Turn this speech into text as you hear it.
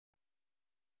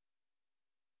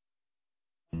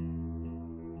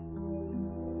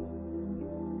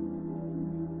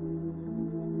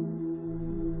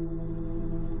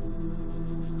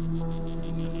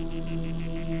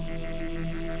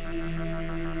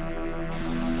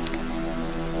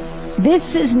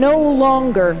This is no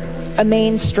longer a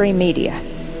mainstream media.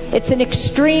 It's an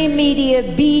extreme media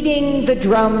beating the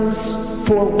drums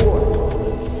for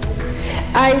war.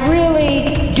 I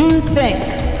really do think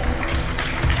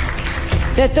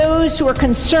that those who are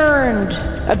concerned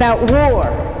about war,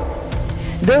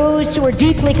 those who are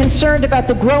deeply concerned about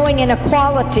the growing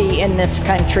inequality in this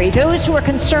country, those who are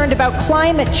concerned about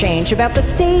climate change, about the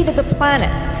fate of the planet,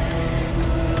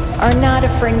 are not a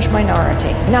fringe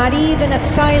minority, not even a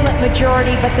silent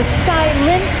majority, but the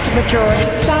silenced majority,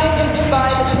 silenced by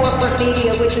the corporate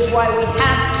media, which is why we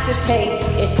have to take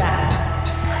it back.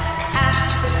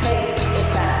 Have to take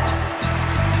it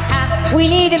back. We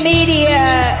need a media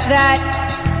that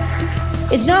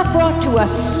is not brought to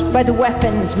us by the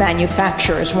weapons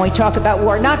manufacturers when we talk about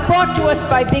war, not brought to us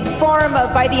by big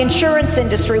pharma, by the insurance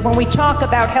industry when we talk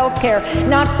about healthcare,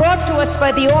 not brought to us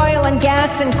by the oil and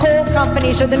gas and coal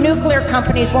companies or the nuclear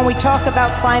companies when we talk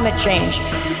about climate change.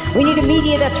 We need a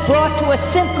media that's brought to us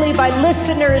simply by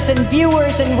listeners and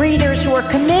viewers and readers who are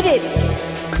committed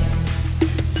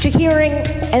to hearing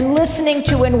and listening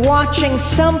to and watching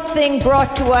something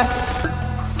brought to us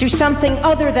through something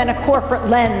other than a corporate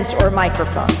lens or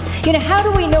microphone. You know, how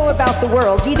do we know about the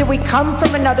world? Either we come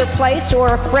from another place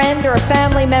or a friend or a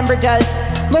family member does.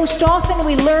 Most often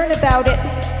we learn about it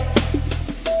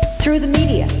through the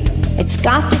media. It's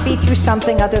got to be through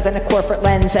something other than a corporate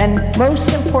lens, and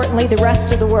most importantly, the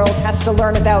rest of the world has to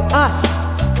learn about us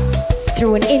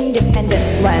through an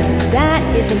independent lens. That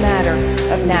is a matter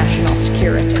of national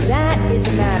security. That is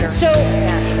a matter of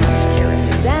national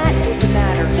security. That is a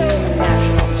matter of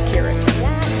national security.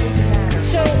 That is a matter of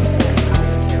security.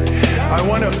 I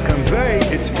want to convey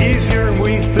it's easier than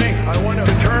we think. I want to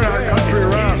turn our country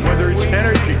around, whether it's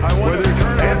energy, whether it's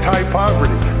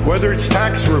anti-poverty, whether it's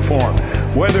tax reform,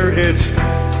 whether it's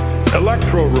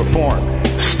electoral reform.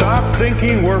 Stop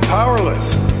thinking we're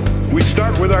powerless. We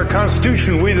start with our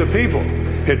Constitution, we the people.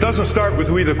 It doesn't start with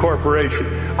we the corporation.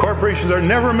 Corporations are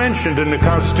never mentioned in the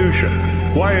Constitution.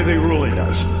 Why are they ruling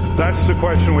us? That's the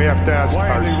question we have to ask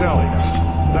ourselves.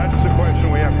 That's the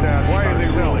question we have to ask. Why are they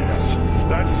ruling us?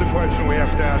 That's the question we have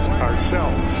to ask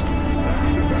ourselves.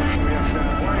 That's the question we have to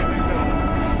ask. Why are they ruling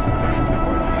us? That's the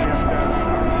question.